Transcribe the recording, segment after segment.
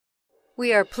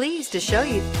We are pleased to show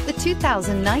you the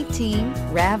 2019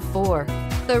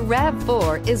 RAV4. The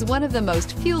RAV4 is one of the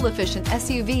most fuel-efficient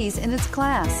SUVs in its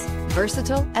class.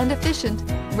 Versatile and efficient,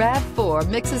 RAV4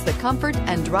 mixes the comfort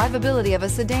and drivability of a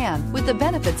sedan with the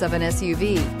benefits of an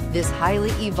SUV. This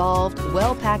highly evolved,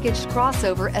 well-packaged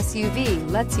crossover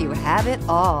SUV lets you have it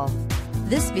all.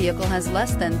 This vehicle has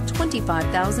less than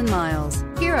 25,000 miles.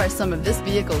 Here are some of this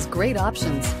vehicle's great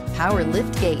options: power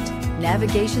liftgate,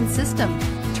 navigation system,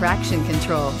 traction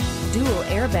control, dual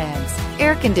airbags,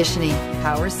 air conditioning,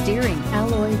 power steering,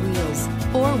 alloy wheels,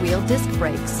 four-wheel disc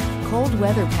brakes, cold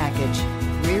weather package,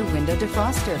 rear window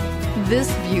defroster.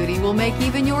 This beauty will make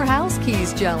even your house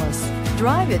keys jealous.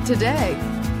 Drive it today.